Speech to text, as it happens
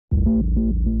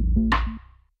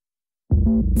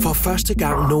For første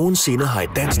gang nogensinde har et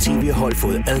dansk tv-hold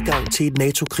fået adgang til et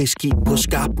NATO-krigsskib på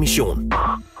skarp mission.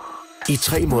 I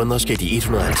 3 måneder skal de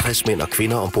 150 mænd og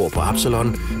kvinder ombord på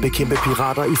Absalon bekæmpe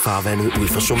pirater i farvandet ud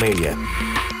for Somalia.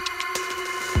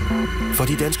 For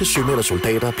de danske sømænd og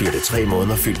soldater bliver det 3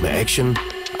 måneder fyldt med action,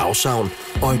 afsavn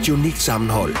og et unikt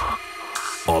sammenhold.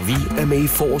 Og vi er med i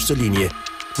forreste linje,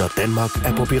 når Danmark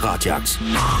er på piratjagt.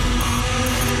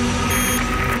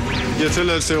 Jeg har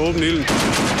tilladelse til at åbne ilden.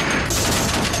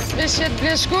 Hvis jeg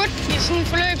bliver skudt i sådan et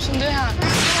forløb som det her,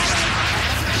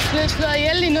 bliver slået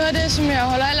ihjel i noget af det, som jeg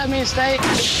holder allermest af.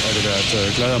 Havde det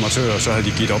været glade amatører, så havde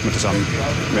de givet op med det samme.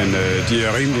 Men de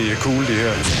er rimelig cool, de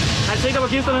her. Er I sikker på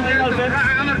kisterne?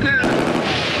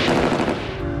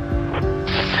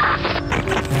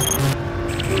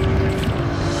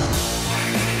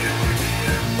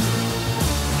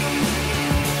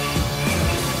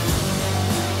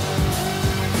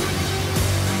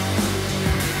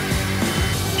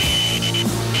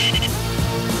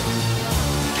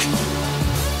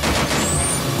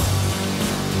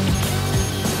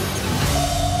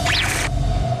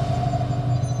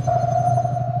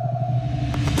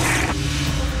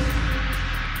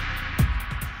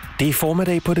 Det er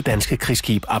formiddag på det danske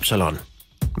krigsskib Absalon,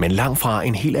 men langt fra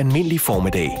en helt almindelig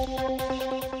formiddag.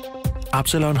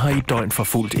 Absalon har i et døgn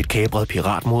forfulgt et kapret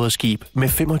piratmoderskib med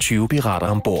 25 pirater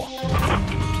ombord.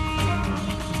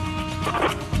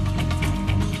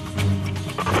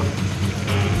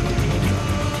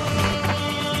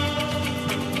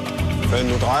 Men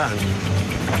nu drejer han.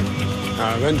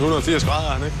 Ja, vendt 180 grader,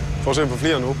 han ikke? Prøv at se på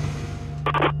flere nu.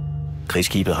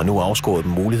 Krigsskibet har nu afskåret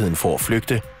dem muligheden for at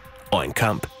flygte, og en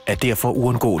kamp er derfor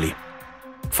uundgåelig.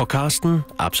 For Carsten,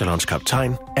 Absalons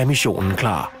kaptajn, er missionen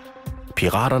klar.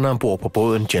 Piraterne ombord på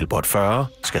båden Jelbot 40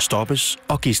 skal stoppes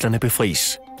og gidslerne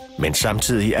befries. Men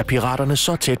samtidig er piraterne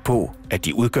så tæt på, at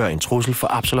de udgør en trussel for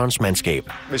Absalons mandskab.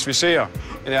 Hvis vi ser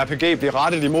en RPG blive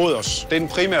rettet imod os, det er den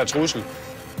primære trussel,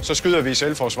 så skyder vi i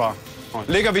selvforsvar.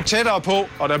 Ligger vi tættere på,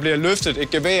 og der bliver løftet et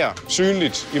gevær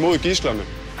synligt imod gidslerne,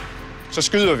 så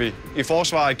skyder vi i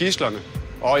forsvar af gidslerne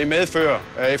og i medfør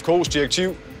af FK's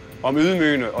direktiv om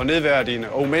ydmygende og nedværdigende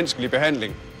og umenneskelig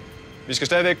behandling. Vi skal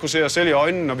stadigvæk kunne se os selv i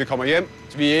øjnene, når vi kommer hjem.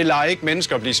 Vi lader ikke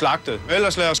mennesker blive slagtet.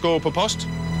 Ellers lad os gå på post.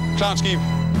 Klart skib.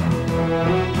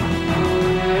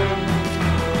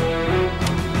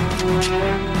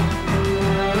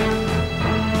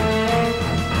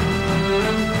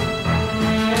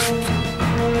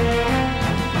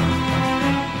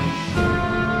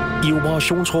 I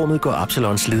operationsrummet går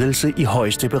Absalons ledelse i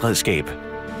højeste beredskab.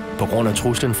 På grund af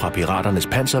truslen fra piraternes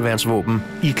panserværnsvåben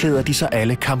iklæder de sig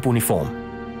alle kampuniform.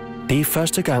 Det er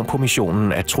første gang på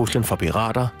missionen, at truslen fra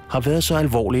pirater har været så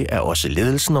alvorlig, at også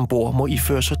ledelsen ombord må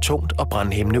iføre så tungt og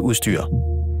brandhæmmende udstyr.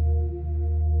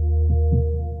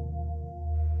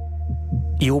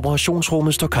 I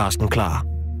operationsrummet står Carsten klar.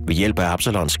 Ved hjælp af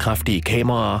Absalons kraftige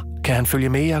kameraer kan han følge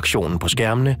med i aktionen på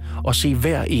skærmene og se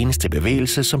hver eneste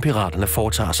bevægelse, som piraterne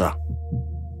foretager sig.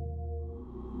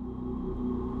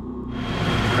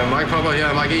 Mike Popper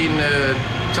her, Mike 1.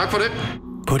 Tak for det.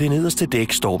 På det nederste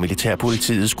dæk står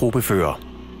militærpolitiets gruppefører.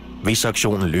 Hvis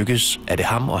aktionen lykkes, er det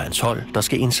ham og hans hold, der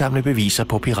skal indsamle beviser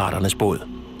på piraternes båd.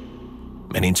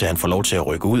 Men indtil han får lov til at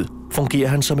rykke ud, fungerer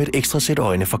han som et ekstra sæt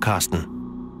øjne for Carsten.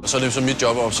 Så er det så mit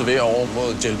job at observere over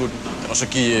mod Jelbot, og så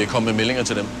komme med meldinger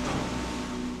til dem.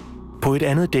 På et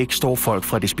andet dæk står folk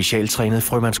fra det specialtrænede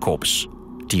frømandskorps.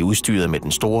 De er udstyret med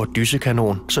den store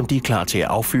dysekanon, som de er klar til at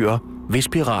affyre, hvis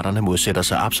piraterne modsætter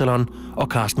sig Absalon og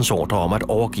Carstens ordre om at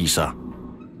overgive sig.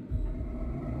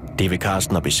 Det vil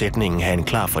Carsten og besætningen have en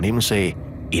klar fornemmelse af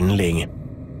inden længe.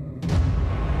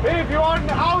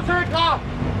 B14 afsikrer!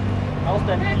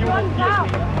 Afstand 480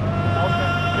 meter.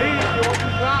 Afstand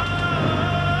B14 klar!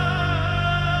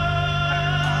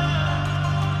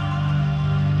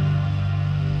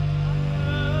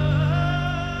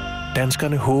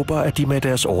 Danskerne håber, at de med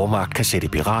deres overmagt kan sætte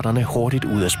piraterne hurtigt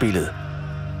ud af spillet.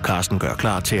 Carsten gør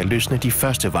klar til at løsne de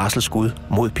første varselsskud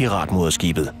mod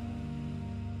piratmoderskibet.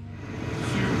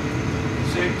 7,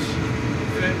 6,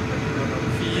 5,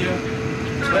 4,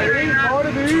 3,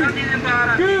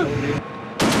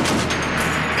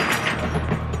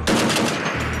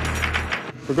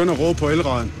 Begynd at råbe på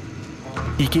elraden.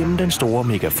 Igennem den store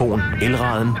megafon,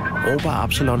 elraden, råber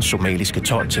Absalons somaliske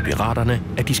tolk til piraterne,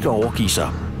 at de skal overgive sig.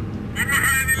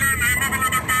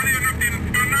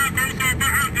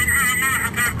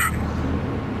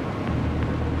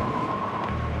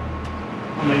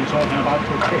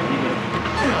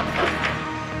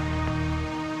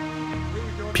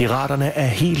 Piraterne er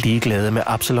helt ligeglade med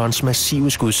Absalons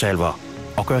massive skudsalver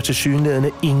og gør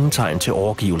tilsyneladende ingen tegn til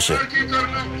overgivelse.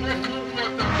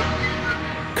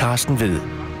 Carsten ved,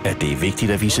 at det er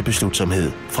vigtigt at vise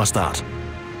beslutsomhed fra start.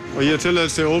 Og I har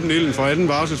tilladelse til at åbne ilden for 2.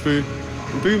 varselsby. En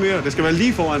by mere, det skal være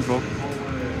lige foran for.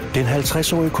 Den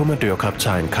 50-årige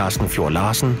kommandørkaptajn Carsten Fjord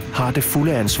Larsen har det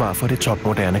fulde ansvar for det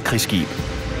topmoderne krigsskib.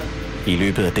 I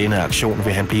løbet af denne aktion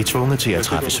vil han blive tvunget til at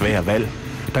træffe svære valg,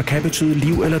 der kan betyde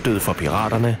liv eller død for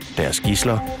piraterne, deres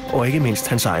gidsler og ikke mindst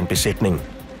hans egen besætning.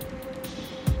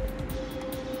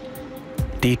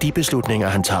 Det er de beslutninger,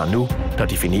 han tager nu, der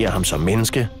definerer ham som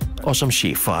menneske og som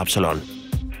chef for Absalon.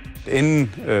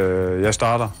 Inden jeg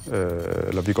starter,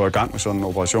 eller vi går i gang med sådan en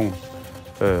operation,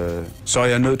 så er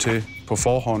jeg nødt til på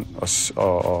forhånd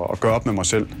at gøre op med mig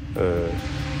selv,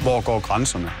 hvor går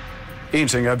grænserne. En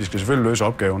ting er, at vi skal selvfølgelig løse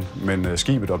opgaven, men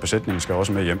skibet og besætningen skal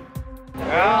også med hjem.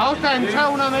 Afstanden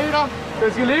 300 meter.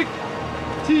 Det skal ligge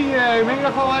 10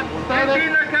 meter foran. Stadigvæk.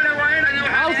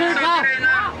 Afsikre.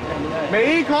 Med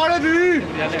en kolde by.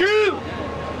 Skyd!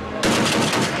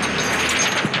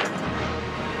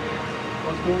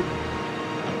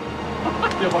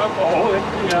 Jeg rører på overhovedet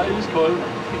ikke. Jeg er iskold.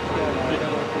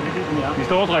 Vi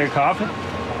står og drikker kaffe.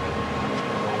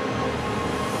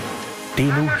 Det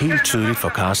er nu helt tydeligt for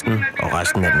Carsten og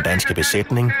resten af den danske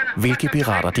besætning, hvilke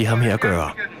pirater de har med at gøre.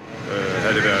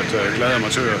 Havde det været glade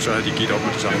amatører, så havde de givet op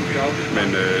med det samme. Men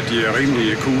de er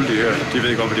rimelig cool, de her. De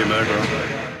ved godt, hvad de har med at gøre.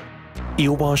 I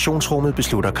operationsrummet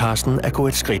beslutter Carsten at gå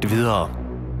et skridt videre.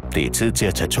 Det er tid til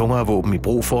at tage tungere våben i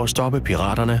brug for at stoppe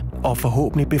piraterne og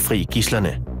forhåbentlig befri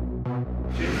gidslerne.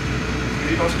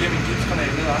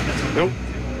 Jo.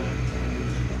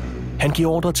 Han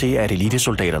giver ordre til, at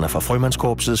elitesoldaterne fra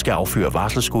frømandskorpset skal affyre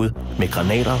varselsskud med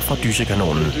granater fra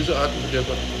dysekanonen.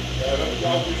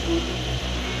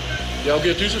 Jeg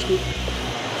afgiver dyseskud.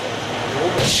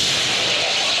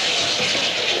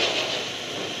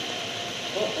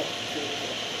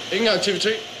 Ingen aktivitet.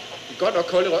 Det er godt nok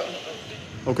koldt i røven.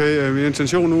 Okay, min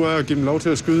intention nu er at give dem lov til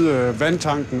at skyde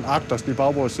vandtanken agterst i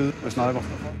bagbords side med sniper.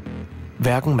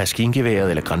 Hverken maskingeværet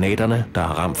eller granaterne, der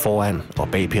har ramt foran og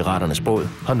bag piraternes båd,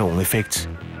 har nogen effekt.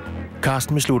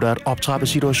 Carsten beslutter at optrappe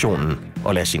situationen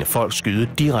og lade sine folk skyde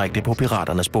direkte på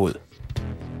piraternes båd.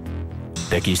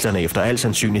 Da gidslerne efter al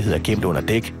sandsynlighed er gemt under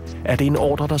dæk, er det en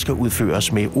ordre, der skal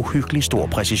udføres med uhyggelig stor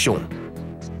præcision.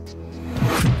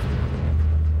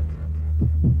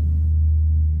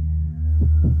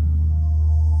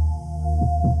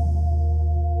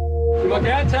 Du må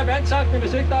gerne tage vandtanken,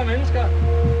 hvis ikke der er mennesker.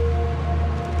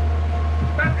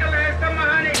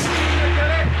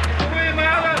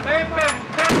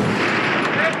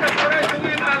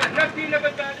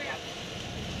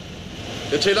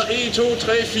 Jeg tæller 1, 2,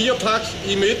 3, 4 paks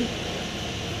i midten.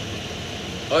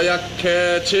 Og jeg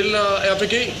kan tælle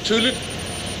RPG tydeligt.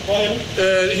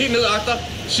 Helt ned agter.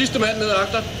 Sidste mand ned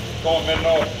agter. Står med den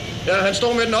over. Ja, han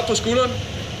står med den op på skulderen.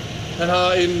 Han har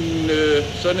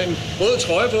sådan en rød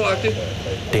trøje på-agtig.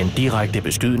 Den direkte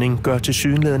beskydning gør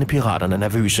tilsyneladende piraterne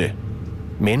nervøse.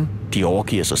 Men de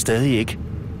overgiver sig stadig ikke.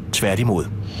 Tværtimod.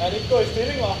 Er det ikke gået i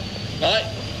stilling, hva'? Nej,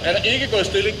 han er ikke gået i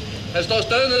stilling. Han står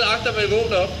stadig ned agter med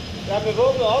våbnet op. Jeg er med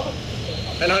våbnet oppe.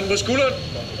 Han har den på skulderen.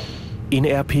 En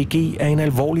RPG er en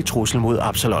alvorlig trussel mod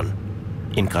Absalon.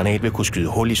 En granat vil kunne skyde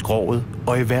hul i skroget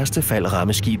og i værste fald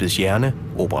ramme skibets hjerne,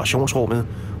 operationsrummet,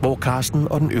 hvor Carsten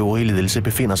og den øvrige ledelse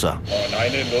befinder sig. Og 9-0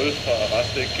 fra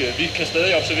Rastek. Vi kan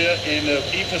stadig observere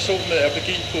en person med RPG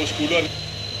på skulderen.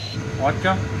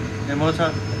 Roger, jeg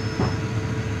modtager.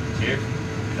 Chef,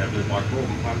 der er blevet bragt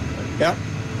våben frem. Ja.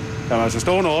 Jamen altså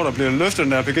stående ordre, bliver løftet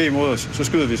en RPG imod os, så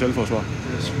skyder vi selvforsvar.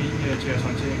 Det er smig til jeres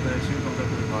håndtering, der er tvivl om, der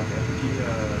bliver bragt RPG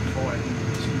foran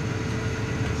skib.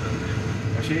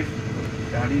 Og chef,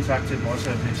 jeg har lige sagt til dem også,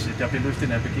 at hvis der bliver løftet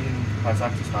en RPG, har jeg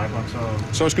sagt til sniperen,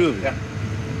 så skyder vi. Ja.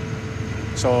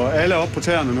 Så alle er oppe på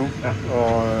tæerne nu, ja.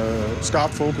 Og skarp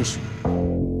fokus.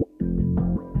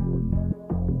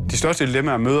 De største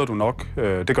dilemmaer møder du nok,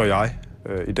 det gør jeg,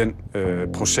 i den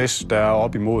proces, der er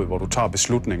op imod, hvor du tager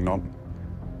beslutningen om.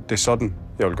 Det er sådan,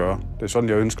 jeg vil gøre. Det er sådan,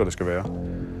 jeg ønsker, det skal være.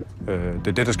 Det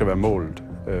er det, der skal være målet.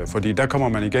 Fordi der kommer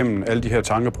man igennem alle de her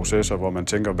tankeprocesser, hvor man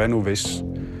tænker, hvad nu hvis?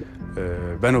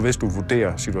 Hvad nu hvis du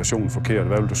vurderer situationen forkert?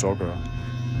 Hvad vil du så gøre?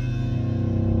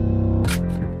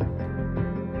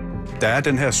 Der er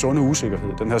den her sunde usikkerhed,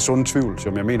 den her sunde tvivl,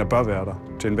 som jeg mener bør være der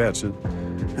til enhver tid.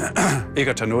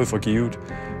 Ikke at tage noget for givet.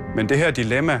 Men det her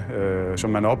dilemma, som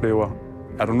man oplever,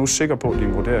 er du nu sikker på, at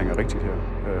din vurdering er rigtig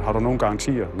her? Har du nogle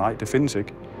garantier? Nej, det findes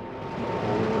ikke.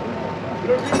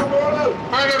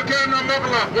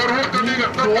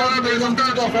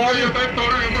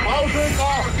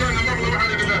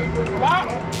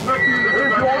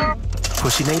 På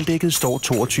signaldækket står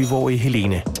 22-årige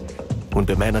Helene. Hun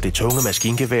bemander det tunge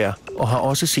maskingevær og har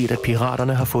også set, at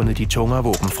piraterne har fundet de tungere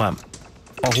våben frem.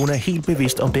 og hun er helt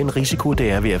bevidst om den risiko,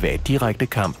 det er ved at være i direkte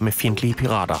kamp med fjendtlige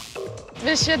pirater.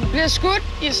 Hvis jeg bliver skudt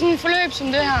i sådan et forløb som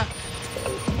det her,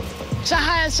 så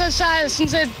har jeg sådan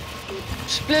set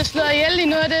blevet slået ihjel i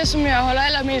noget af det, som jeg holder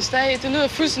allermest af. Det lyder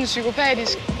fuldstændig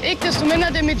psykopatisk. Ikke desto mindre,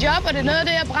 det er mit job, og det er noget af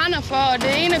det, jeg brænder for. Og det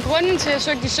er en af grunden til, at jeg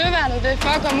søgte i søværnet, det er for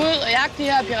at komme ud og jagte de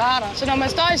her pirater. Så når man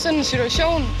står i sådan en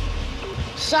situation,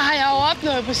 så har jeg jo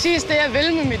opnået præcis det, jeg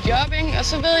vil med mit job, ikke? Og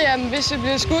så ved jeg, at hvis jeg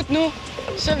bliver skudt nu,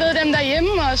 så ved dem derhjemme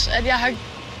også, at jeg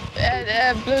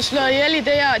er blevet slået ihjel i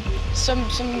det her, som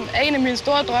er en af mine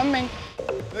store drømme, ikke?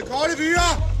 Med korte fyre!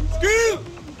 Skyd!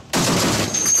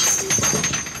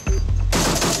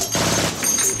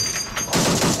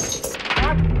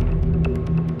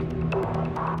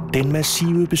 Den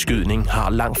massive beskydning har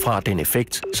langt fra den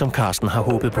effekt, som Carsten har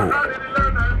håbet på.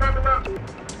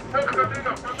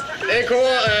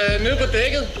 AK'er nede på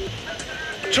dækket.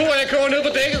 2 AK'er nede på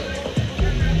dækket.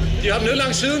 De har dem nede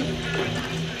langs siden.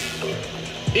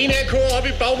 1 AK oppe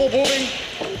i bagbordbordingen.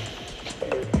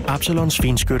 Absalons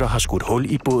finskytter har skudt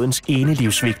hul i bådens ene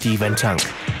livsvigtige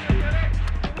vandtank.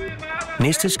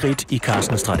 Næste skridt i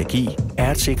Carstens strategi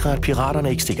er at sikre, at piraterne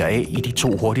ikke stikker af i de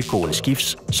 2 hurtigtgående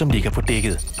skifs, som ligger på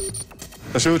dækket.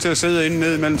 Der ser ud til at sidde inde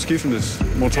ned mellem skiftenes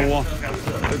motorer.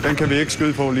 Den kan vi ikke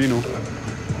skyde på lige nu.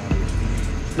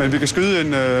 Men vi kan skyde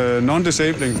en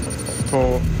non-disabling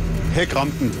på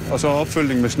hækrampen, og så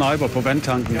opfølgning med sniper på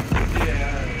vandtanken.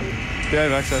 Det er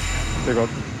iværksat. Det er godt.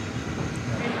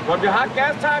 Må vi have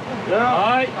gastanken? Ja.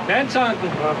 Nej, vandtanken.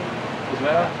 Ja.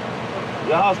 Desværre.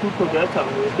 Jeg har skudt på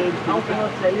gastanken. Jeg skal ikke skudt.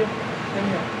 Den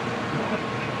her.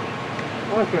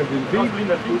 Hvor skal vi?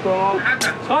 Bibelen er skudt op.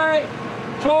 3,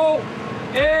 2,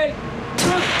 1.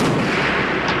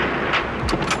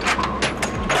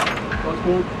 Godt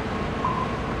skudt.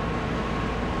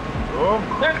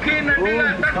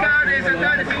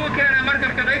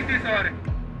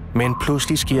 Men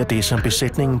pludselig sker det, som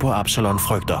besætningen på Absalon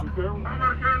frygter.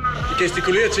 De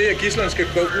gestikulerer til, at gidslerne skal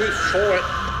gå ud foran.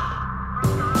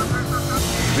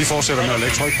 Vi fortsætter med at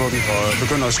lægge tryk på dem og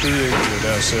begynder at skyde ind i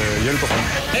deres hjælperum.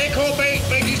 AK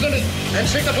bag gidslerne. Han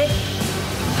sigter på dem.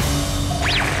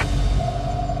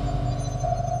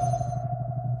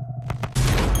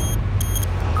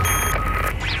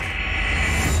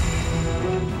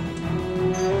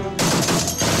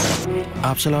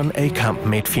 Absalon er i kamp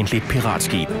med et fjendtligt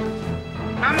piratskib.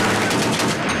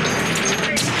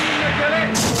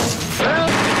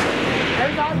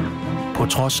 På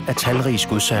trods af talrige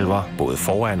skudsalver, både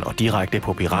foran og direkte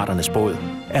på piraternes båd,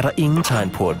 er der ingen tegn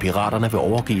på, at piraterne vil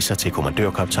overgive sig til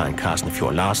kommandørkaptajn Carsten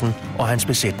Fjord Larsen og hans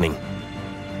besætning.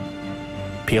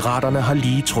 Piraterne har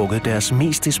lige trukket deres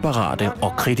mest desperate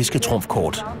og kritiske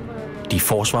trumfkort. De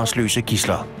forsvarsløse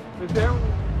gidsler.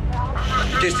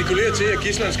 Gestikulerer til, at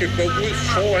gidslerne skal gå ud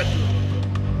foran.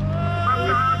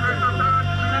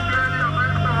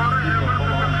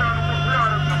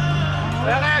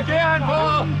 Hvad reagerer han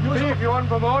på? P14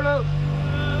 på målet.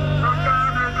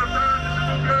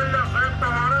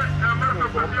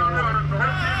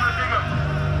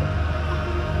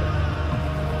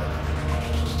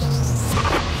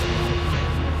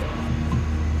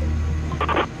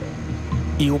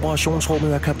 I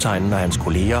operationsrummet er kaptajnen og hans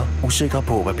kolleger usikre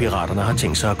på, hvad piraterne har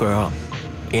tænkt sig at gøre.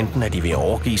 Enten er de ved at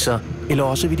overgive sig, eller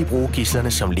også vil de bruge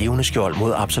gidslerne som levende skjold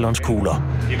mod Absalons kugler.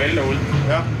 De vælter ud.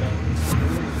 Ja.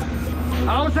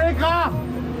 Afsikre!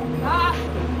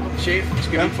 Chef,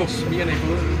 skal vi ikke få smirene i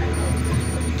båden?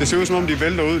 Det ser ud som om, de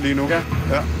vælter ud lige nu. Ja.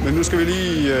 Ja. Men nu skal vi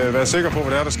lige være sikre på,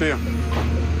 hvad der sker.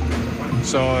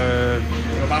 Så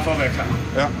Det var bare for at være klar.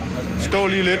 ja. Stå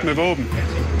lige lidt med våben.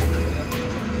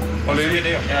 Hold ind.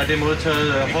 Ja, det er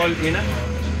modtaget. Hold inde.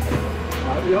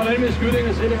 Vi holder ind med skydning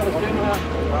og se, hvad der sker nu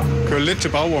her. Kør lidt til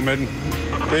bagbord med den.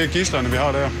 Det er gidslerne, vi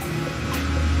har der.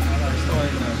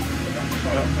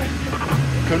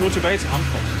 Kør nu tilbage til ham.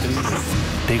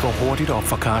 Det går hurtigt op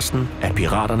for Carsten, at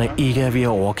piraterne ikke er ved at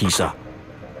overgive sig.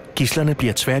 Gidslerne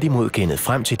bliver tværtimod gennet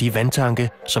frem til de vandtanke,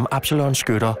 som Absalons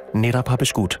skytter netop har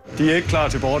beskudt. De er ikke klar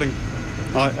til boarding.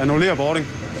 Nej, annullér boarding.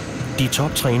 De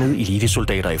toptrænede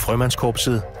elitesoldater i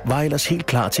frømandskorpset var ellers helt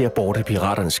klar til at boarde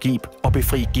piraternes skib og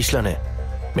befri gidslerne.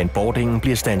 Men boardingen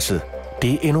bliver standset.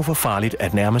 Det er endnu for farligt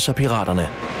at nærme sig piraterne. Jeg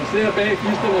ser bag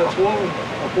gidslerne og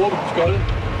bruger dem på skjoldet.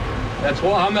 Jeg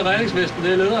tror, ham med redningsvesten,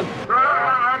 det er lederen.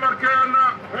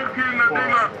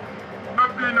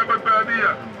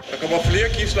 Der kommer flere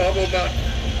gidsler op, åbenbart.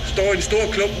 Står i en stor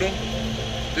klump nu.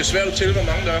 Det er svært at tælle, hvor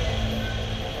mange der er.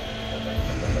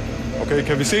 Okay,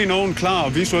 kan vi se nogen klar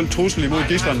og visuel trussel imod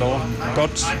gidslerne derovre?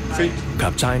 Godt, fint.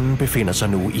 Kaptajnen befinder sig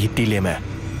nu i et dilemma.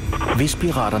 Hvis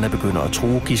piraterne begynder at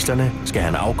true gidslerne, skal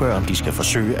han afgøre, om de skal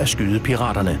forsøge at skyde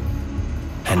piraterne.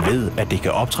 Han ved, at det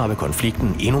kan optrappe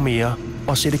konflikten endnu mere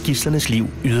og sætte gidslernes liv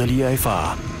yderligere i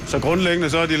fare. Så grundlæggende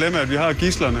så er dilemmaet, at vi har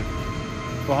gidslerne.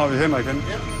 Hvor har vi Henrik hen?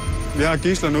 Vi har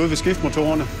gidslerne ude ved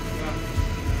skiftmotorerne.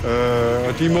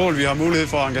 Og de mål, vi har mulighed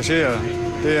for at engagere,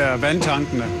 det er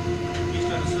vandtankene.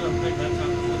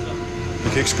 Vi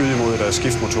kan ikke skyde imod deres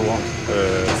skiftmotorer,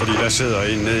 fordi der sidder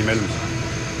en ned imellem.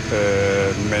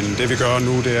 Men det vi gør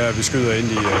nu, det er, at vi skyder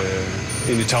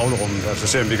ind i tavlerummet, altså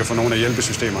ser om vi kan få nogle af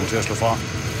hjælpesystemerne til at slå fra.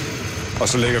 Og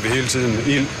så lægger vi hele tiden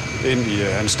ild ind i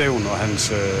hans stævn og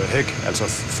hans hæk, altså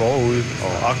forude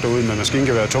og agterude med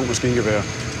maskingevær, tung maskingevær,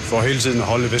 for hele tiden at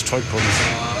holde et vist tryk på dem.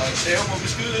 Og Theo, må vi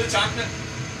skyde ned i tankene?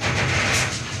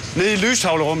 Ned i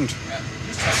lystavlerummet?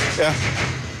 Ja.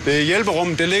 Det er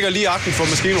hjælperummet. Det ligger lige agten for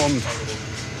maskinrummet.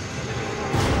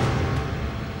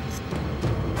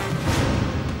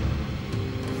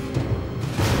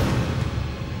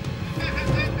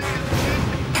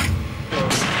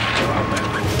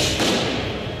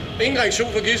 Ingen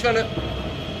reaktion fra gidslerne.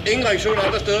 Ingen reaktion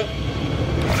andre steder.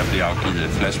 Og der bliver afgivet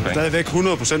flashbang. Stadigvæk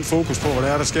 100% fokus på, hvad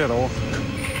det er, der sker derovre.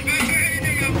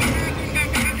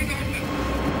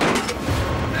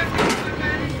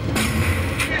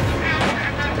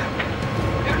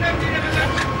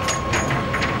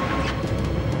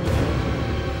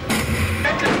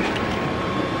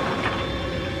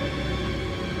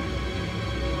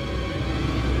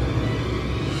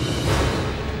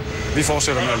 Vi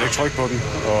fortsætter med at lægge tryk på den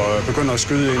og begynder at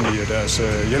skyde ind i deres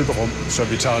hjælperum, så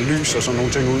vi tager lys og sådan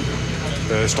nogle ting ud.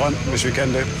 Strøm, hvis vi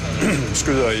kan det.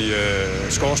 Skyder i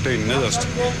skorstenen nederst.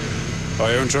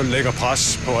 Og eventuelt lægger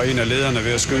pres på en af lederne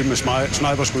ved at skyde med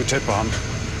sniperskud tæt på ham.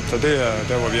 Så det er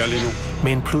der, hvor vi er lige nu.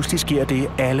 Men pludselig sker det,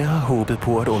 alle har håbet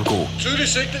på at undgå. Tydelig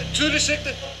sigte.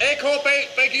 AK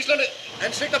bag gidslerne.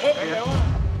 Han sigter på.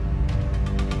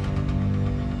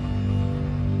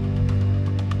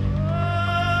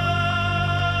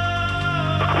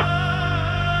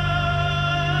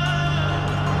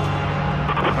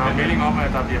 Der er melding om,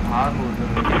 at der bliver peget mod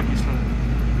gidslerne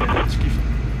ved skiften.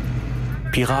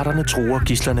 Piraterne truer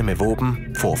gidslerne med våben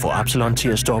for at få Absalon til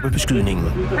at stoppe beskydningen.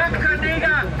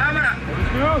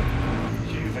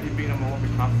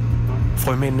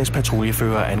 Frømændenes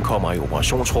patruljefører ankommer i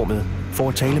operationsrummet for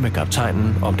at tale med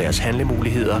kaptajnen om deres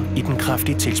handlemuligheder i den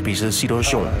kraftigt tilspidsede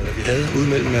situation. Vi havde ude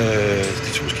mellem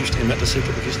de to skift en mand, der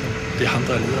sigter på gidslerne. Det er ham,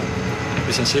 der er leder.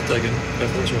 Hvis han sigter igen, hvad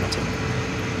får han til?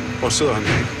 Hvor sidder han?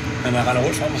 Han render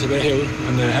rundt frem og tilbage herude.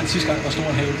 Men han sidste gang, der stod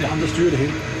han herude. Det er ham, der styrer det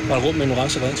hele. Der er rum med en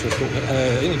orange redningsværdsko. Han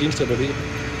er en af de eneste, der bevæger.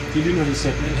 De er lige nu, de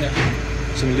sat ind her,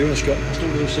 som en levende skjold. Han stod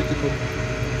lidt sigtet på.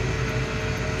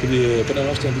 Kan vi på den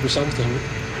afstand, vi kunne sagtens tage ham ud?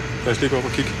 Lad os lige gå op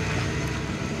og kigge.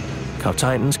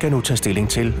 Kaptajnen skal nu tage stilling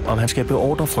til, om han skal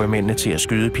beordre frømændene til at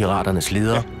skyde piraternes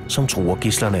ledere, som truer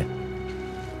gidslerne.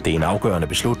 Det er en afgørende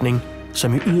beslutning,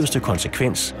 som i yderste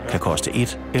konsekvens kan koste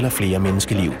et eller flere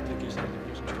menneskeliv.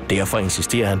 Derfor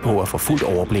insisterer han på at få fuldt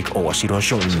overblik over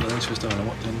situationen.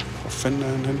 Hvor fanden er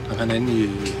han henne? Han er inde i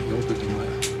overbygningen.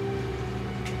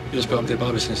 Jeg spørger, om det er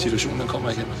bare, hvis en situation den kommer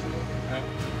igen.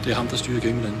 Det er ham, der styrer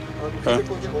gennem den. Ja.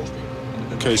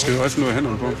 Kan I skrive efter noget af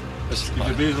hænderne på?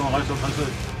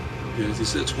 Ja, de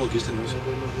sidder og tror gidslerne også.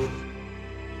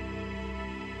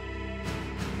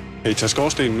 Kan I tage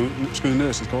skorstenen ud? Skyde ned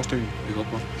af skorstenen? Det går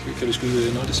godt. Kan vi skyde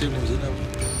noget af det selv ved siden af?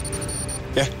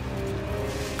 Ja.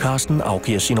 Carsten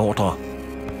afgiver sin ordre.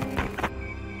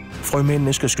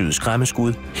 Frømændene skal skyde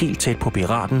skræmmeskud helt tæt på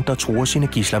piraten, der truer sine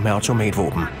gidsler med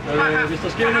automatvåben. Hvis der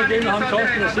sker noget igen med ham,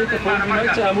 Torsten er sigter på, vi må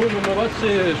ikke tage ham ud, men vi må godt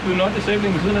skyde noget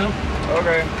disabling ved siden af ham.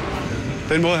 Okay.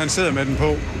 Den måde, han sidder med den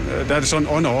på, der er det sådan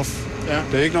on-off. Ja.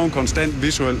 Det er ikke nogen konstant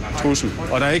visuel trussel,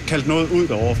 og der er ikke kaldt noget ud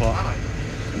deroverfra.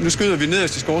 Nu skyder vi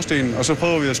nederst i skorstenen, og så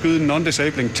prøver vi at skyde en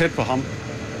non-disabling tæt på ham.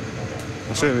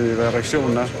 Og ser vi, hvad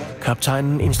reaktionen er.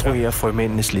 Kaptajnen instruerer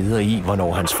frømændenes leder i,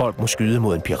 hvornår hans folk må skyde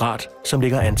mod en pirat, som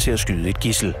ligger an til at skyde et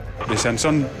gidsel. Hvis han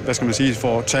sådan,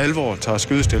 for til alvor tager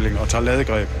skydestilling og tager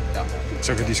ladegreb,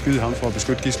 så kan de skyde ham for at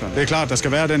beskytte gidslerne. Det er klart, der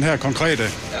skal være den her konkrete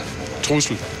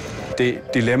trussel. Det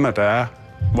dilemma, der er,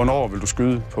 hvornår vil du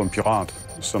skyde på en pirat,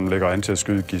 som ligger an til at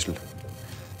skyde et gidsel.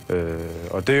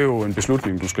 Og det er jo en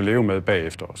beslutning, du skal leve med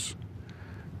bagefter os.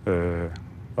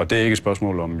 Og det er ikke et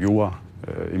spørgsmål om jura,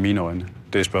 i mine øjne.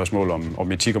 Det er et spørgsmål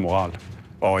om etik og moral.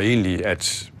 Og egentlig,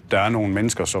 at der er nogle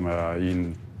mennesker, som er i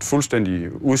en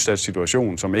fuldstændig udsat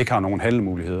situation, som ikke har nogen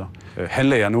handlemuligheder.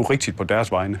 Handler jeg nu rigtigt på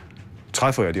deres vegne?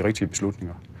 Træffer jeg de rigtige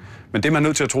beslutninger? Men det er man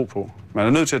nødt til at tro på. Man er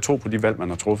nødt til at tro på de valg, man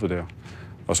har truffet der.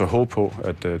 Og så håbe på,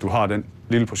 at du har den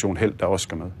lille portion held, der også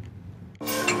skal med.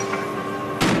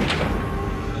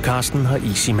 Carsten har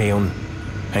is i maven.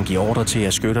 Han giver ordre til,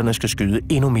 at skytterne skal skyde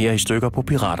endnu mere i stykker på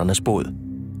piraternes båd.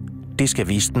 Det skal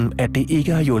vise dem, at det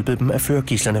ikke har hjulpet dem at føre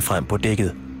gidslerne frem på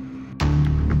dækket.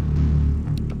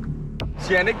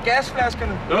 Siger han ikke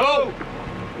gasflaskerne? Jo!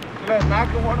 Så lad os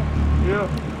snakke nu rundt.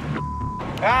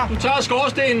 Ja. Du tager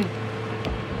skorstenen.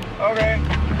 Okay.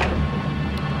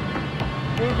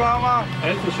 Nu kommer.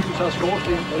 Alfa 7 tager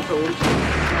skorstenen. Alfa 8.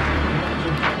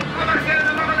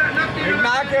 Vi kan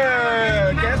nakke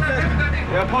gasflasken.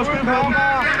 Ja, prøv at skyde på dem.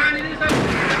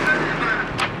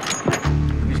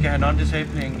 Vi skal have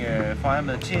non-disabling fire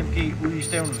med TMG ude i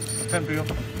stævnen. 5 byer.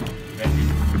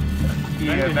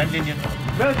 I vandlinjen.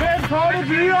 Med 5 korte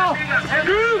byer!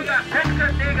 Skyd!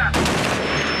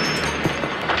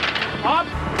 Op!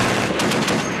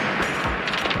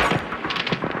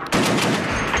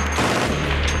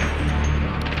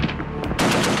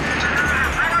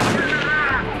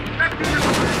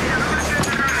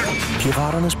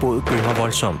 Piraternes båd gynger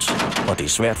voldsomt, og det er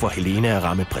svært for Helene at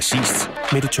ramme præcist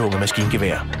med det tunge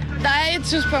maskingevær. Der er et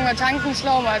tidspunkt, hvor tanken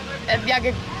slår mig, at jeg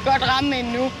kan godt ramme en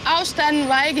nu. Afstanden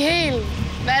var ikke helt,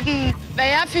 hvad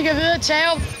jeg fik at vide at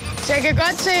tage. Så jeg kan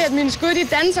godt se, at mine skud de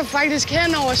danser faktisk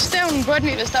hen over stævnen på den.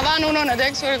 Hvis der var nogen under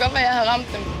dæk, så ville det godt være, at jeg havde ramt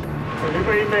dem. Så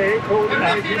løber en med AK,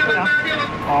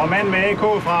 og manden med AK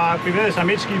fra bevægede sig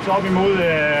midtskibs op imod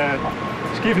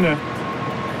skibene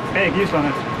bag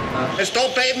gidslerne. Han står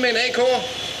bag dem med en AK'er.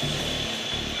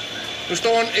 Nu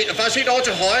står han faktisk helt over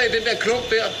til højre i den der klump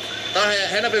der.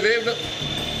 Han er bevæbnet.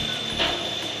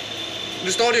 Nu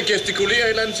står de og gestikulerer et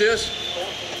eller andet til os.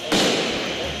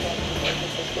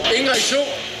 Ingen reaktion.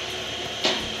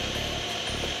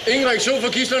 Ingen reaktion fra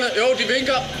gidslerne. Jo, de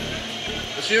vinker.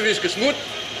 Så siger vi, at vi skal smutte.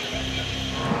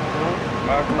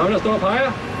 Ham, der står og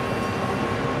peger.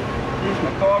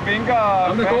 Der står og vinker.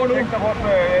 Ham, der går nu.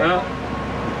 Ja.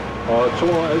 Og to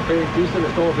af alle pæne gidslerne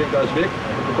står og vinker os væk.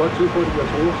 Det kan godt tyde på, at de bliver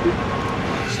troet skidt.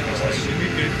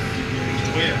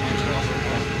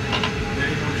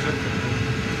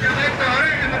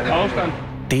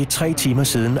 Det er 3 timer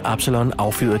siden Absalon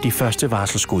affyrede de første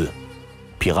varselsskud.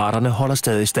 Piraterne holder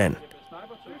stadig stand.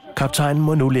 Kaptajnen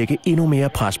må nu lægge endnu mere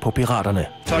pres på piraterne.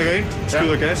 Trækker ind,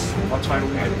 skyder gas. Og trækker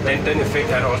ud. Den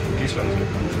effekt er der også på gidslerne.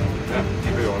 Ja,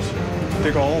 de vil også.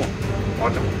 Det går over.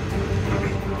 Og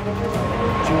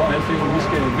to alfænger, vi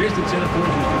skal væsentligt tættere på,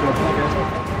 hvis vi går på gas.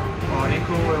 Og NK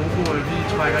og UFO, vi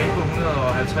trækker ind på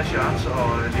 150 yards og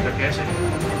lægger gas ind.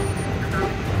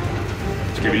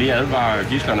 skal vi lige advare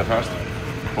gidslerne først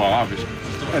på arabisk?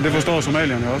 Ja, det forstår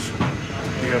somalierne også.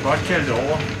 Vi kan godt kalde det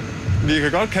over. Vi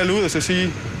kan godt kalde ud og så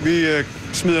sige, vi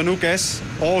smider nu gas,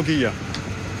 overgiver.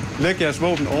 Læg jeres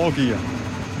våben, overgiver.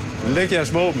 Læg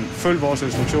jeres våben, følg vores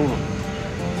instruktioner.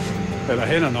 Eller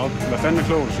hænderne op. Hvad fanden er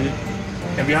klogt at sige?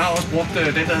 Ja, vi har også brugt den,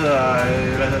 der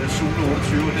hedder Zulu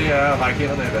 28. Det er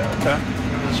raketterne i vejret. Ja.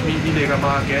 Vi lægger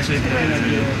bare gas ind,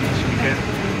 så vi kan.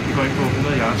 Vi går ind på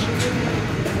 100 yards.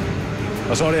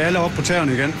 Og så er det alle op på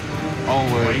tæerne igen. Og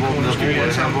våbnet skal vi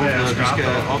alle sammen være skarpe. Vi skal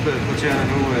op på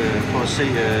tæerne nu for at se,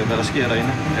 hvad der sker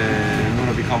derinde, nu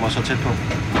når vi kommer så tæt på.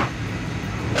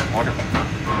 Okay.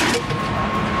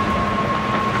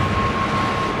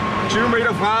 20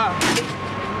 meter fra.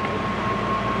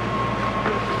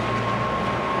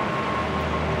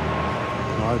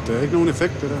 Nej, det er ikke nogen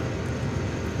effekt, det der.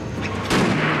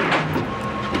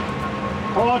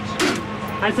 Kort.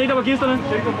 Han sigter på gidslerne.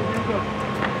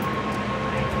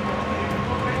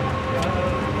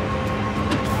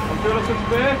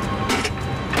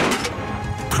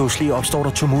 Pludselig opstår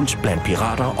der tumult blandt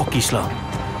pirater og gidsler.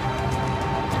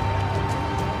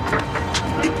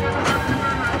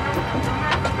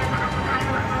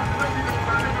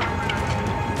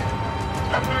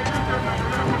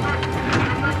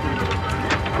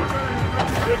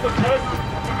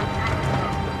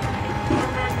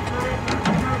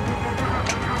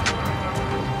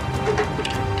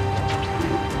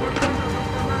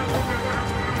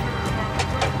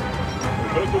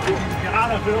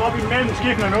 Piraterne flyder op imellem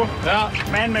skibene nu. Ja.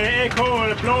 Mand med AK,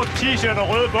 blå t-shirt og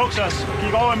røde bukser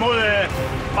gik over imod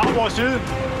bagbords side.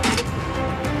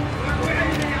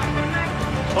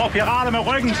 Står pirater med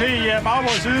ryggen til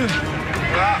bagbords side.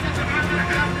 Ja.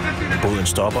 Båden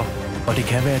stopper, og det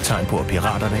kan være et tegn på, at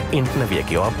piraterne enten er ved at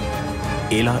give op,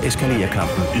 eller eskalerer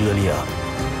kampen yderligere.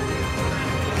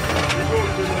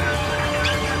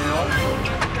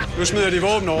 Nu smider de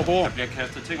våben over bord. Der bliver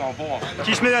kastet ting over bord.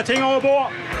 De smider ting over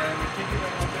bord.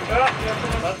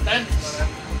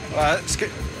 Nej,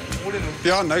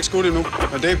 Bjørn er ikke skudt endnu,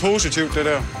 men det er positivt, det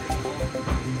der.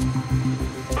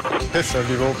 Kæft, at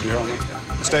de våben, de har nu.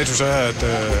 Status er, at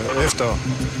efter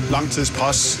lang tids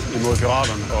pres imod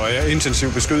piraterne og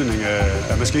intensiv beskydning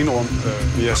af maskinrum,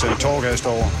 vi har sendt tårgas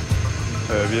over,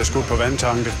 Vi har skudt på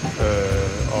vandtanke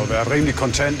og været rimelig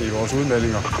kontant i vores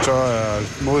udmeldinger. Så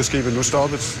er moderskibet nu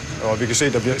stoppet, og vi kan se,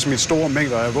 at der bliver smidt store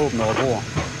mængder af våben over bord.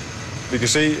 Vi kan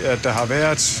se, at der har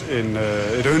været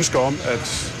et ønske om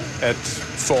at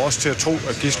få os til at tro,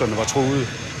 at gidslerne var truet.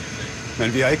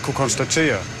 Men vi har ikke kunne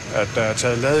konstatere, at der er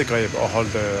taget ladegreb og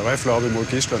holdt rifler op imod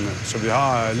gidslerne. Så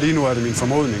lige nu er det min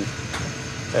formodning,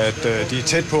 at de er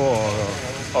tæt på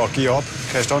at give op,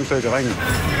 kaste håndklædet i ringen.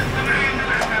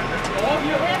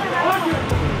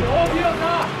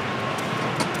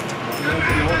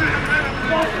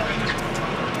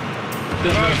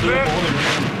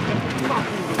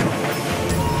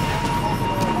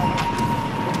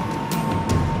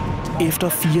 Efter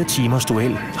 4 timers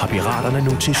duel har piraterne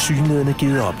nu tilsyneladende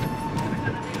givet op.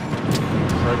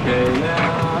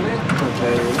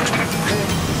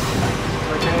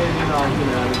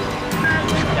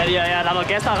 Ja, der er noget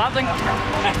gas, der er ramt, ikke?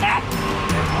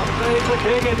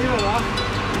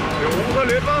 Det ruder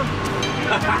lidt, hva'?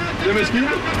 Det er maskinen.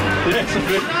 Det er så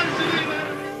fedt.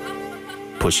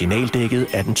 På signaldækket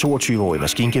er den 22-årige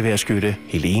maskingeværskytte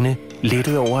Helene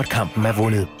lettet over, at kampen er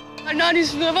vundet. Og når de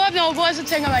smider våben over bordet, så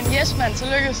tænker man, yes mand, så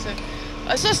lykkes det.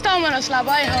 Og så står man og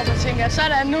slapper af op og tænker,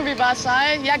 sådan, nu er vi bare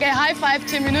seje. Jeg gav high five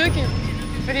til min udgift,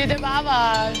 fordi det bare var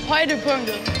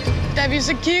højdepunktet. Da vi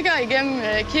så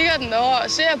kigger den over og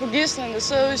ser på gidslerne, der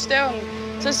sidder ude i stævnen,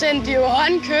 så sendte de jo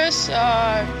håndkys og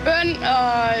bøn,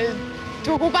 og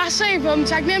du kunne bare se på dem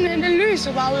taknemmeligt, det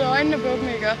lyser bare ud af øjnene på dem,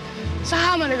 ikke? Så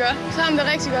har man det godt, så har man det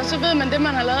rigtig godt, så ved man, det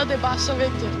man har lavet, det er bare så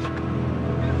vigtigt.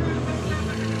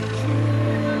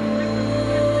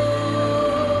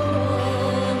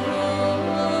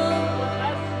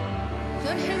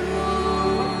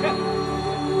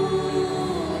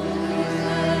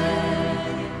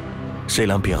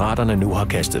 Selvom piraterne nu har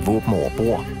kastet våben over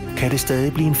bord, kan det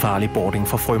stadig blive en farlig boarding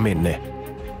for frømændene.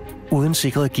 Uden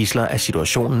sikrede gidsler er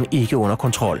situationen ikke under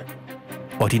kontrol.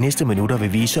 Og de næste minutter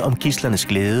vil vise, om gidslernes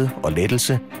glæde og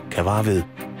lettelse kan vare ved.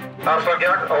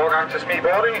 Overgang til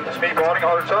smidboarding. Smidboarding,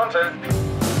 hold tørn til.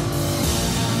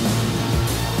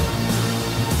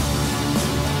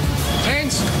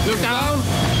 Hands, look down.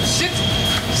 Sit.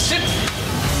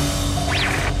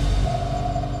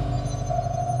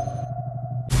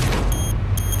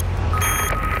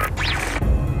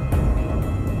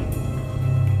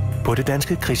 På det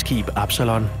danske krigsskib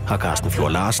Absalon har Carsten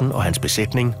Fjord Larsen og hans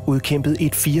besætning udkæmpet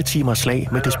et 4-timers slag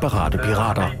med desperate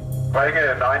pirater. Ringe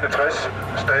 69.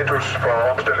 Status for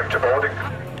omstilling til boarding.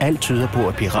 Alt tyder på,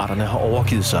 at piraterne har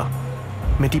overgivet sig.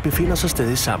 Men de befinder sig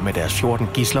stadig sammen med deres 14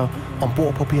 gidsler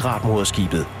ombord på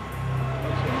piratmoderskibet.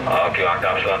 Og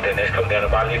Georg Absalon, det næste kom der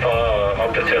bare lige for at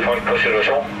opdatere folk på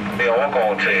situationen. Vi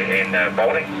overgår til en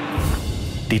boarding.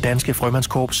 Det danske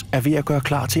frømandskorps er ved at gøre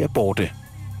klar til at boarde.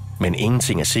 Men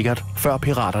ingenting er sikkert, før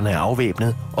piraterne er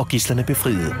afvæbnet og gidslerne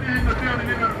befriet.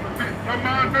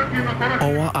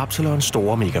 Over Absalons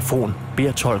store megafon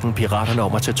beder tolken piraterne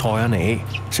om at tage trøjerne af,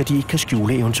 så de ikke kan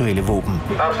skjule eventuelle våben.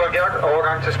 Absalon Jagt,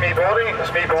 overgang til smidboarding.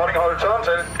 Smidboarding, hold tørn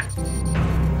til.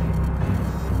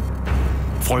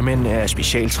 Frømændene er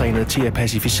specialtrænet til at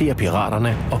pacificere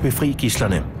piraterne og befri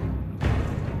gidslerne.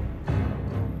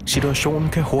 Situationen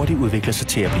kan hurtigt udvikle sig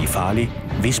til at blive farlig,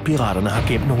 hvis piraterne har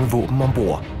gemt nogle våben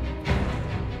ombord.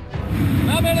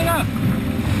 Hvad med det der?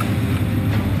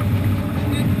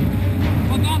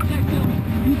 For God's sake,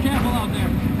 be careful out there.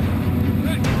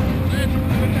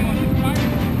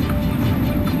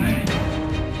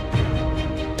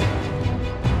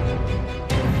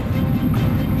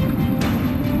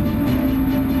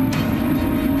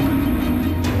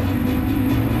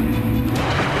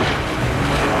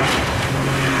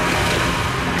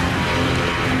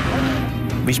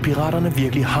 Hvis piraterne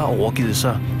virkelig har overgivet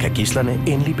sig, kan gidslerne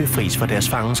endelig befries fra deres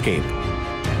fangenskab.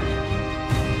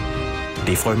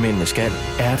 Det frømændene skal,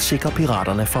 er at sikre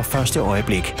piraterne fra første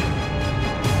øjeblik.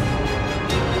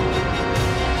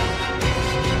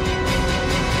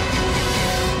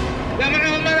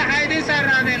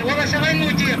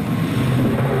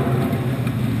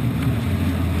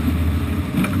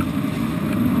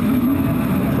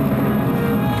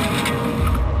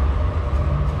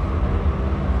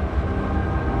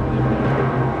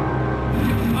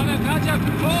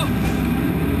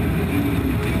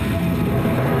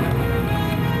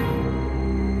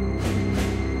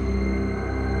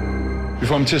 Vi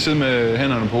får dem til at sidde med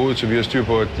hænderne på hovedet, så vi har styr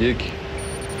på, at de ikke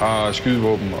har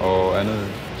skydevåben og andet.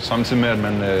 Samtidig med, at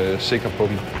man er sikker på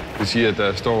dem. Det vil sige, at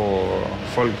der står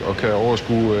folk og kan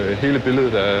overskue hele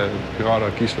billedet af pirater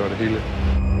og gidsler og det hele.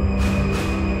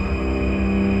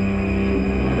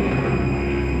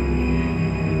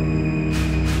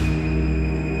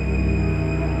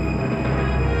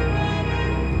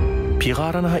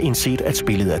 Piraterne har indset, at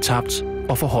spillet er tabt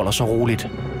og forholder sig roligt.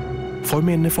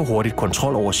 Frømændene får hurtigt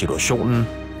kontrol over situationen,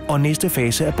 og næste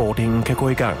fase af boardingen kan gå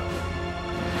i gang.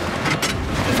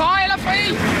 For eller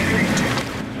fri?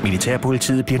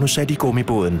 Militærpolitiet bliver nu sat i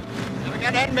gummibåden. Jeg vil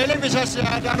gerne have en melding, hvis jeg ser,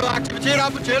 at der er noget aktivitet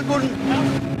oppe på tælbunden.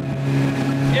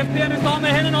 FB'erne står med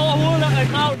hænderne over hovedet og er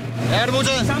kravt. Ja, er det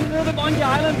modtaget? Sammen nede ved Bondi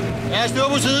Island. Ja, styr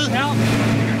på side. Ja.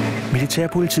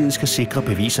 Militærpolitiet skal sikre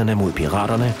beviserne mod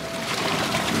piraterne.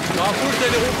 Nå,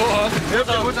 fuldstændig ro på os.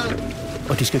 Ja, modtaget.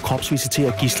 Og de skal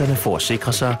kropsvisitere gidslerne for at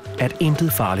sikre sig, at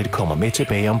intet farligt kommer med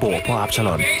tilbage ombord på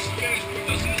Absalon.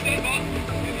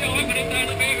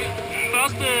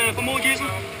 Første formodet gidsel.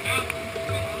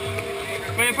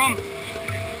 Where are you from?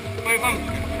 Where are you from?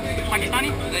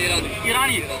 Pakistani?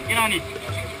 Irani.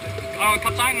 Og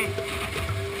kaptajnen?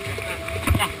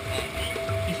 Ja.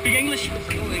 You speak English?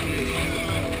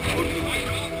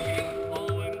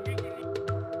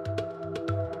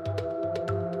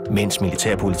 Mens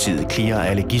militærpolitiet clearer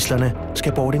alle gidslerne,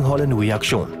 skal boardingholdet nu i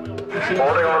aktion.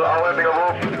 Boardingholdet afvendinger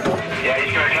våben. Ja, I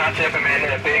skal være klar til at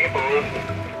bemande begge både.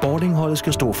 Boardingholdet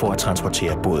skal stå for at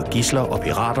transportere både gidsler og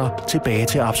pirater tilbage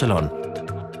til Absalon.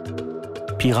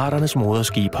 Piraternes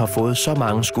moderskib har fået så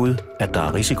mange skud, at der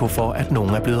er risiko for, at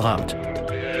nogen er blevet ramt.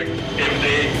 MD,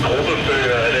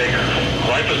 gruppefører, er det ikke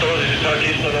korrekt forstået, at I tager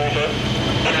gidslerne over før?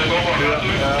 Ja,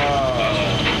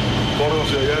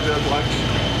 det er korrekt.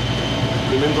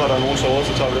 Det er mindre, der er nogen sover,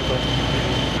 så tager vi det efter.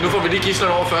 Nu får vi lige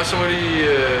gidslerne over først, så må de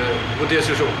vurdere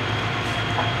situationen.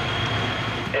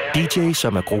 DJ,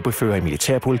 som er gruppefører i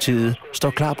militærpolitiet, står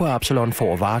klar på Absalon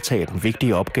for at varetage den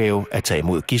vigtige opgave at tage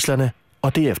imod gidslerne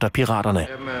og derefter piraterne.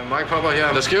 Jamen, Mike Popper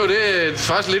her. Der sker jo det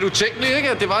faktisk lidt utænkeligt, ikke?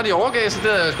 At det var de overgav, så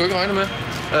det havde jeg sgu ikke regnet med.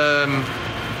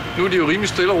 Nu er de jo rimelig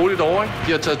stille og roligt over, ikke?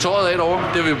 De har taget tøjet af derovre,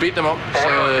 det har vi jo bedt dem om.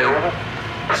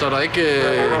 Så der ikke,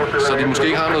 så de måske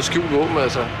ikke har noget skjult våben,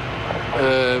 altså.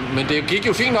 Men det gik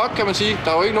jo fint nok, kan man sige.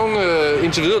 Der var ikke nogen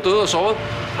indtil videre døde og såret.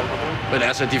 Men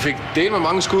altså, de fik del med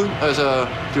mange skud. Altså,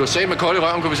 de var sat med kold i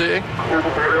røven, kunne vi se, ikke?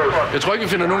 Jeg tror ikke, vi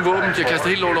finder nogen våben. De har kastet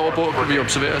helt lort over på, kunne vi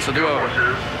observere. Så det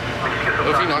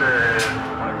var fint nok.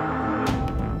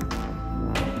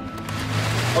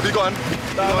 Og vi går an.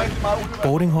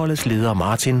 Boardingholdets leder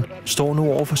Martin står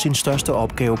nu over for sin største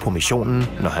opgave på missionen,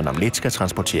 når han om lidt skal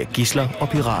transportere gidsler og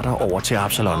pirater over til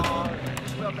Absalon.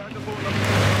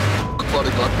 Hvor er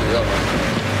det godt, det her.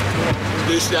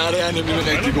 Det er nemlig en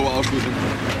rigtig god afslutning.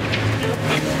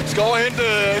 Vi skal overhente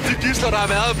de gidsler, der har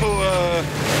været på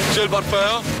Shelbert 40,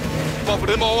 for at få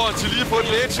dem over til lige at få et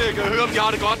lægetjek og høre, om de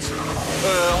har det godt.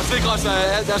 Og sikre os, at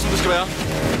alt er, som det skal være.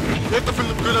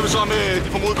 Efterfølgende begynder vi så med de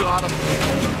formodede pirater.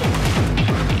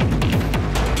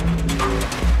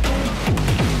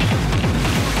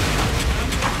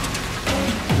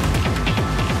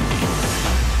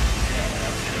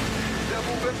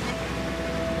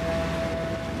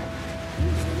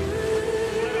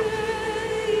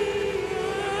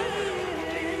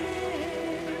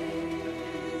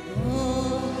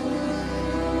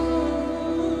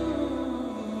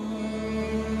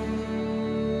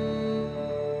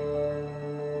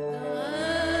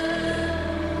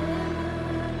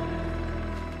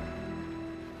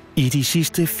 I de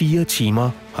sidste 4 timer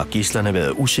har gidslerne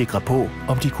været usikre på,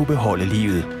 om de kunne beholde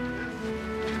livet.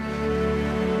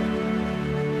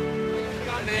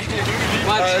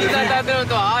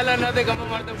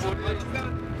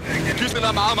 Gidslerne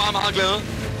er meget glade.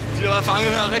 De har været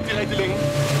fanget her rigtig, rigtig længe.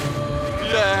 De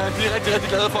er rigtig, rigtig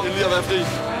glade for at lige at være fri.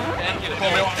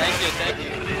 Thank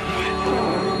you.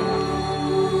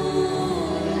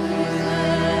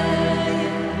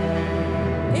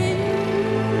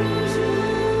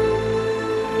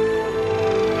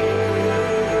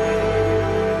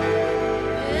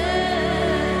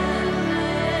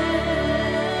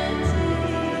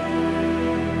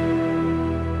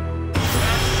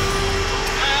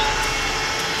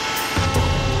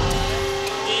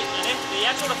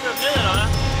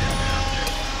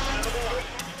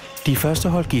 De første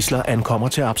hold gidsler ankommer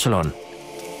til Absalon.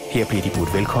 Her bliver de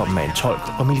budt velkommen af en tolk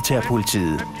og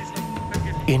militærpolitiet.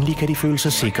 Endelig kan de føle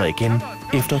sig sikre igen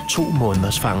efter 2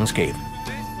 måneders fangenskab.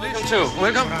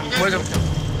 Welcome. Salam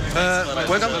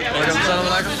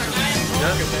alaikum.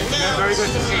 Very good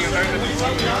to see you. Very good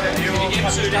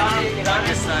to see you.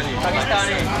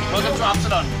 Pakistani. Welcome to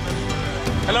Absalon.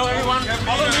 Hello everyone.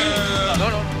 Follow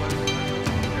me.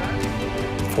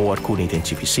 For at kunne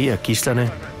identificere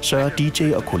gidslerne, sørger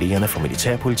DJ og kollegerne fra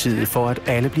militærpolitiet for, at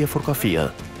alle bliver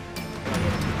fotograferet.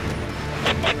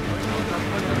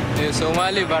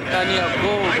 Somali, Bartania,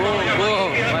 go.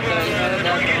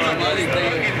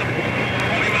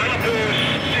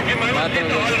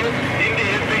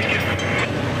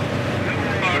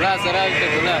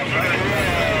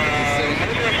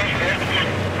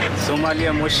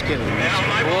 Somalia mushkil.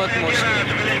 बहुत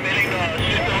mushkil.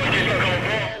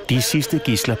 De sidste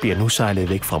gidsler bliver nu sejlet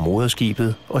væk fra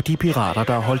moderskibet, og de pirater,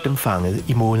 der har holdt dem fanget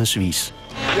i månedsvis.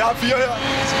 Jeg har 4 her.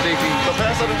 Så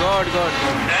passer det. Godt.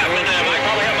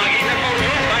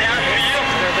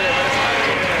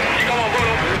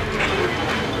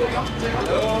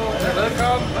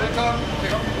 Velkommen.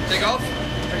 Take off.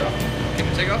 Can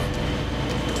you take off?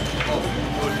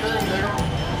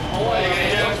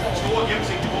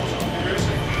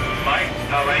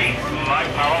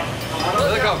 Mike Power.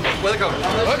 Welcome.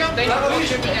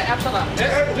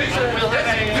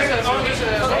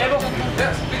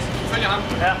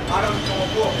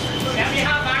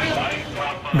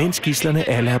 Mens gidslerne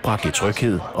alle er bragt i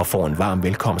tryghed og får en varm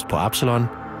velkomst på Absalon,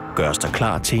 gøres der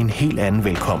klar til en helt anden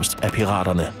velkomst af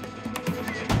piraterne.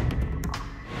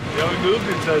 Jeg vil nødt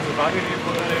til at tage så mange lige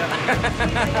på det der.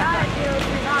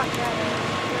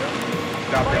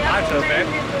 Der bliver meget taget fat.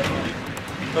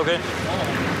 Okay.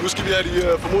 Nu skal vi have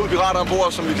de formodede pirater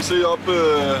ombord, som vi kan se op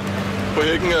på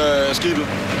hækken af skibet.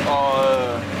 Og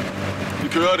vi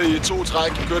kører det i 2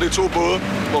 træk. Vi kører det i 2 både,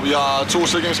 hvor vi har 2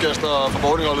 sikringskaster fra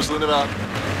boardingholdet siden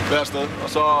hver sted. Og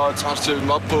så transporterer vi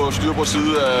dem op på styrbord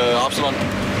side af Absalon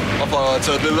og får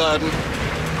taget billeder af den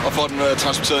og får den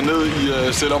transporteret ned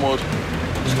i selvområdet.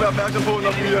 Du skal være opmærksom på,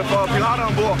 når vi får pirater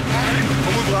ombord,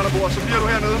 formodede pirater ombord, så bliver du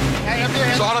hernede. Ja, jeg bliver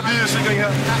her. Så holder vi sikring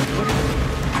her.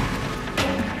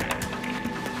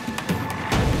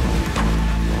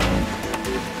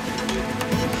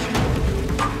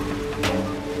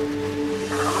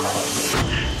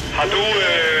 Har du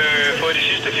fået de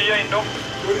sidste 4 ind nu?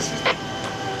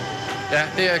 Ja,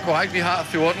 det er korrekt. Vi har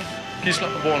 14 gidsler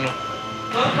ombord nu.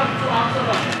 Welcome to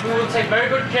Amsterdam. We will take very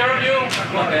good care of you.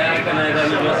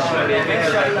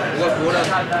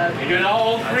 You're now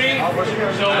all free,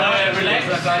 so relax.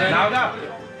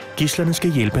 Gidslerne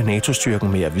skal hjælpe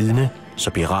NATO-styrken med at vidne, så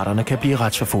piraterne kan blive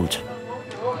retsforfulgt.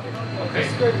 Okay.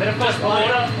 Then of course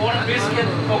order biscuit.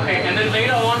 Okay, and then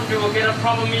later on we will get a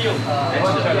proper meal.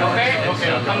 Okay?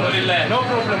 Alhamdulillah. No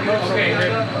problem. Okay.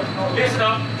 Listen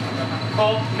up.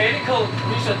 For medical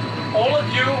reason, all of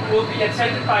you will be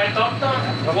attended by a doctor,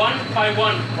 one by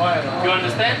one. You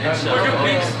understand? Could you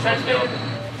please translate it?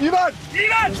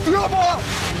 Ivan! Styrbord!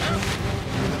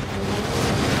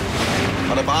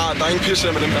 Og der er ingen pis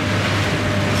her med dem der.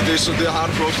 Det er hard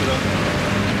approach, det der.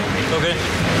 Okay.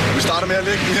 Vi starter med at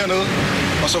lægge dem hernede,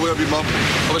 og så ryger vi dem op.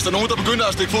 Og hvis der er nogen, der begynder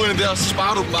at stikke foden ind der, så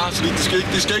sparer du dem bare, så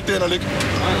de skal ikke derhen og ligge.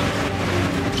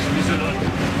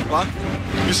 Hvad?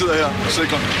 Vi sidder her og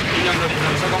sikrer.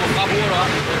 Så kommer fra bordet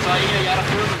op, så er en af jer, der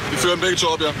fører dem. Vi fører dem begge to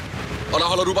op, ja. Og der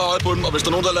holder du bare øje på dem, og hvis der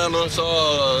er nogen, der lader noget,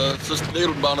 så lægger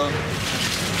du dem bare ned. Er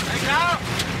I klar?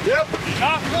 Yep.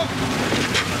 Klar.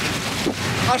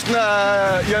 Resten er...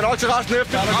 I er nok til resten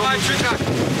efter. Kom en tysk gang.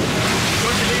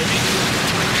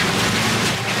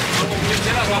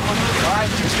 Nej,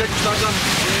 vi skal ikke snakke sammen.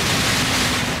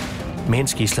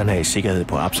 Mens gidslerne er i sikkerhed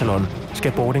på Absalon,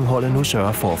 skal boardingholdet nu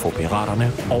sørge for at få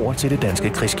piraterne over til det danske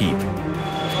krigsskib.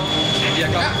 Vi er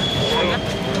klar.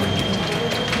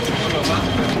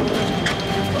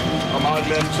 Og meget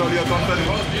glad, så lige at komme fat i.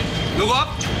 Luk op!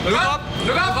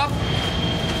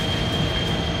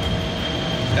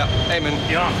 Ja, amen.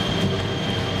 Ja.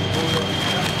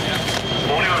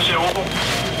 Boardingholdet ser over.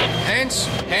 Hands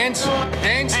up.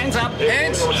 Hands.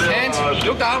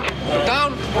 Look down.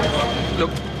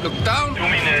 Look down. Du er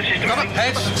min sidste Come on,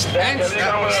 hands.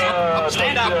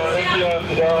 Stand up.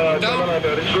 Down.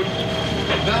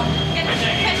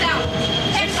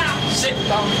 Sit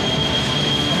down.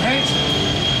 Hands.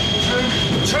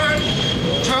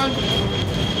 Turn.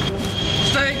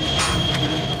 Stay.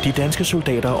 De danske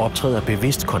soldater optræder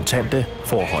bevidst kontante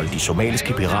for at holde de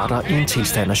somaliske pirater i en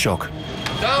tilstand af chok.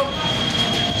 Down.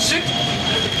 Sit.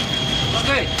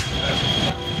 Stay.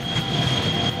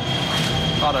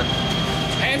 Sådan.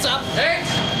 Hands up. Hands.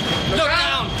 Look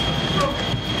down.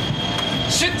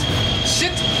 Sit.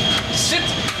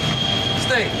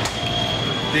 Stay.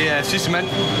 Det er sidste mand.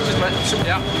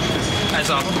 Ja.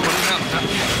 Altså, på den her. Ja.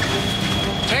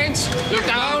 Hands. Look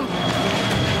down.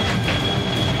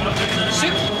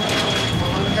 Sit.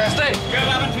 Stay.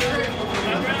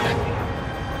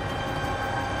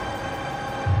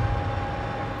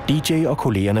 DJ og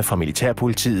kollegerne fra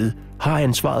militærpolitiet har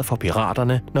ansvaret for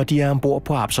piraterne, når de er ombord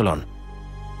på Absalon.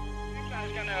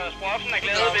 Sprossen er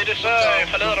glade ved det, så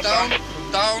forlader du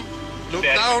Down. Look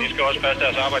down. De skal også passe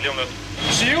deres arbejde lige om lidt.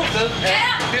 Siv,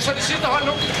 det er så det sidste hold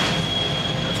nu.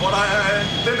 Jeg tror, der er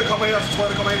den, der kommer her, så tror jeg,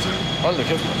 der kommer en til. Hold da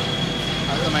kæft.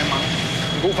 Det er mange.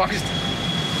 En god faktisk.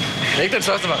 Det er ikke den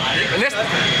største, var. Men næsten.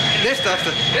 Næststørste.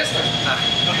 Næststørste? Ja.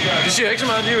 De siger ikke så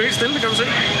meget, de er jo helt stille, kan du se.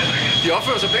 De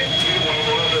opfører sig pænt.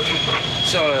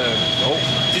 Så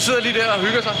de sidder lige der og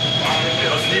hygger sig. Det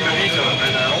er også lige med viser,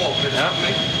 man er over på det samme,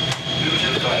 ikke?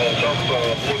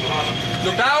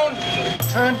 Look down!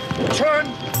 Turn! Turn!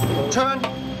 Turn!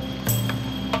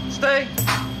 Stay!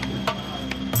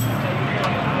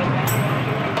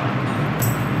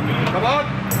 Come on!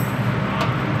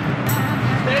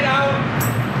 Stay down!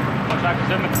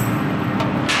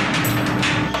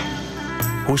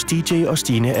 Hos DJ og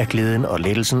Stine er glæden og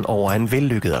lettelsen over en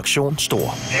vellykket aktion stor.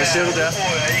 Hvad siger du der?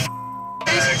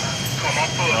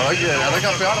 Er der ikke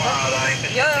haft bjørner før?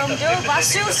 Jo, men det var jo bare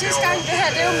 7 sidste gang. Det her,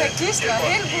 det er jo med gidsler og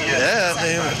helt vildt. Ja,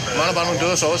 det mangler bare nogle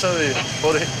døde og sove, så vi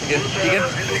får det igen.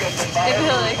 Det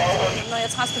behøver ikke. Når jeg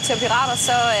transporterer pirater,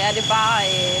 så er det bare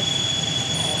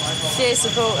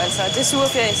fjeset på, altså det sure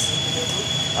fjæs.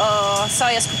 Og så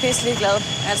er jeg sgu pisse ligeglad.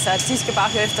 Altså, de skal bare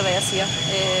høre efter, hvad jeg siger.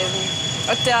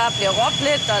 Og der bliver råbt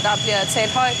lidt, og der bliver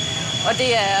talt højt. Og det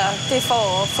er for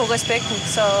at få respekten,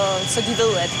 så de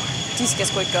ved, at de skal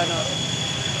sgu ikke gøre noget.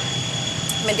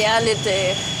 Men det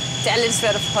er lidt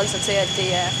svært at forholde sig til, at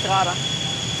det er pirater.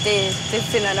 Det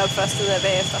finder jeg nok først ud af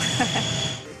bagefter.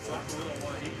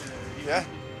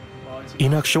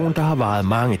 En aktion, der har varet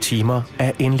mange timer,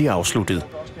 er endelig afsluttet.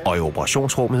 Og i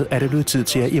operationsrummet er det blevet tid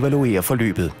til at evaluere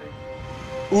forløbet.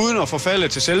 Uden at forfalde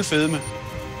til selvfedme,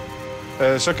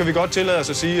 så kan vi godt tillade os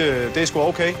at sige, at det er sgu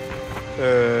okay.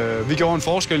 Vi gjorde en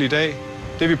forskel i dag.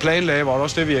 Det vi planlagde var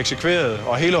også det, vi eksekverede,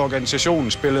 og hele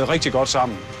organisationen spillede rigtig godt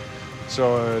sammen.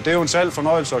 Så det er jo en sand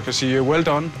fornøjelse at kan sige well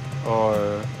done, og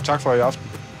tak for i aften.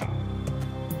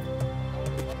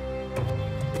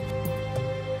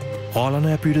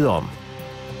 Rollerne er byttet om,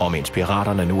 og mens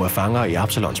piraterne nu er fanger i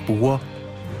Absalons bure,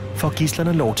 får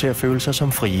gidslerne lov til at føle sig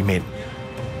som frie mænd.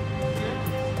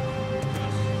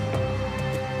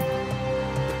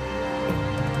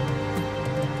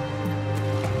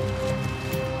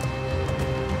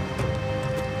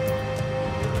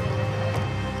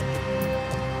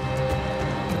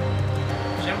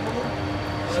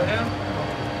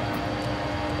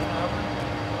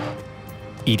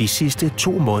 I de sidste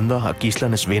 2 måneder har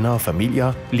gidslernes venner og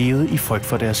familier levet i frygt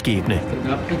for deres skæbne.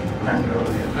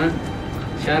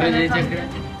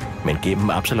 Men gennem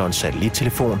Absalons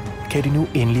satellittelefon kan de nu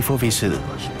endelig få vished.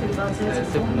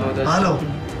 Hallo.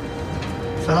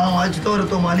 Salam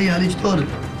alaikum, Ali alaikum.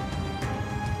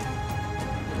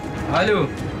 Hallo.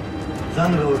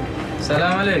 Zangro.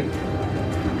 Salam alaikum.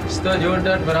 Sto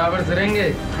jordat barabar se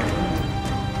रहेंगे.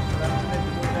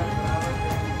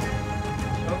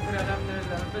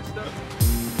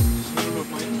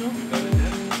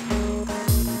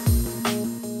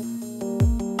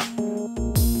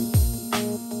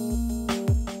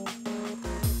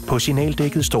 På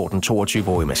signaldækket står den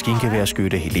 22-årige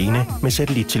maskingeværskytte Helene med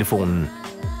satellittelefonen.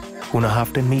 Hun har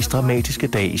haft den mest dramatiske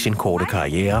dag i sin korte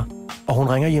karriere, og hun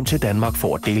ringer hjem til Danmark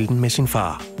for at dele den med sin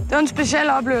far. Det var en speciel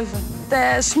oplevelse.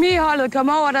 Da smiholdet kom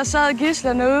over, der sad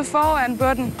gidslerne ude foran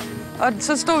på den. Og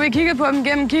så stod vi og kiggede på dem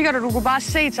gennem kigger, og du kunne bare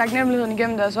se taknemmeligheden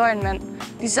igennem deres øjne, mand.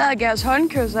 De sad og gav os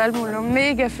håndkys og alt muligt. Det var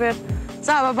mega fedt.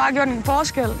 Så har jeg bare gjort en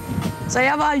forskel. Så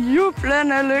jeg var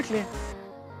jublende lykkelig.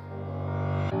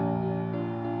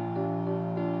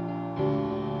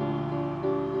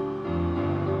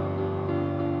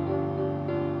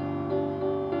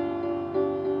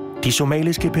 De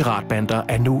somaliske piratbander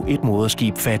er nu et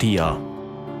moderskib fattigere.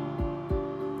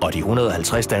 Og de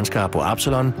 150 danskere på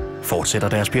Absalon fortsætter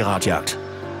deres piratjagt.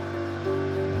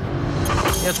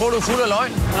 Jeg tror, du er fuld af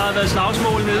løgn. Der har været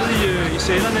slagsmål nede i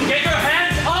cellerne. Get your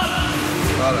hands up!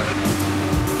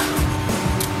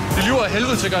 De lyver af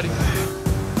helvede til, gør de.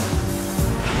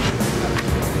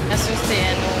 Jeg synes, det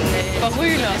er nogle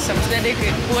forryler, som slet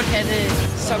ikke burde have det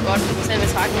så godt til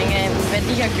betragtning af, hvad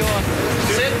de har gjort.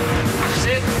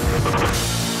 Sæt!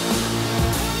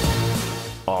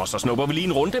 Og så snupper vi lige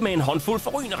en runde med en håndfuld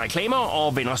forrygende reklamer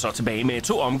og vender så tilbage med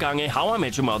 2 omgange How I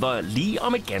Met Your Mother lige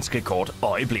om et ganske kort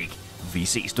øjeblik. Vi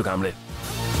ses, du gamle.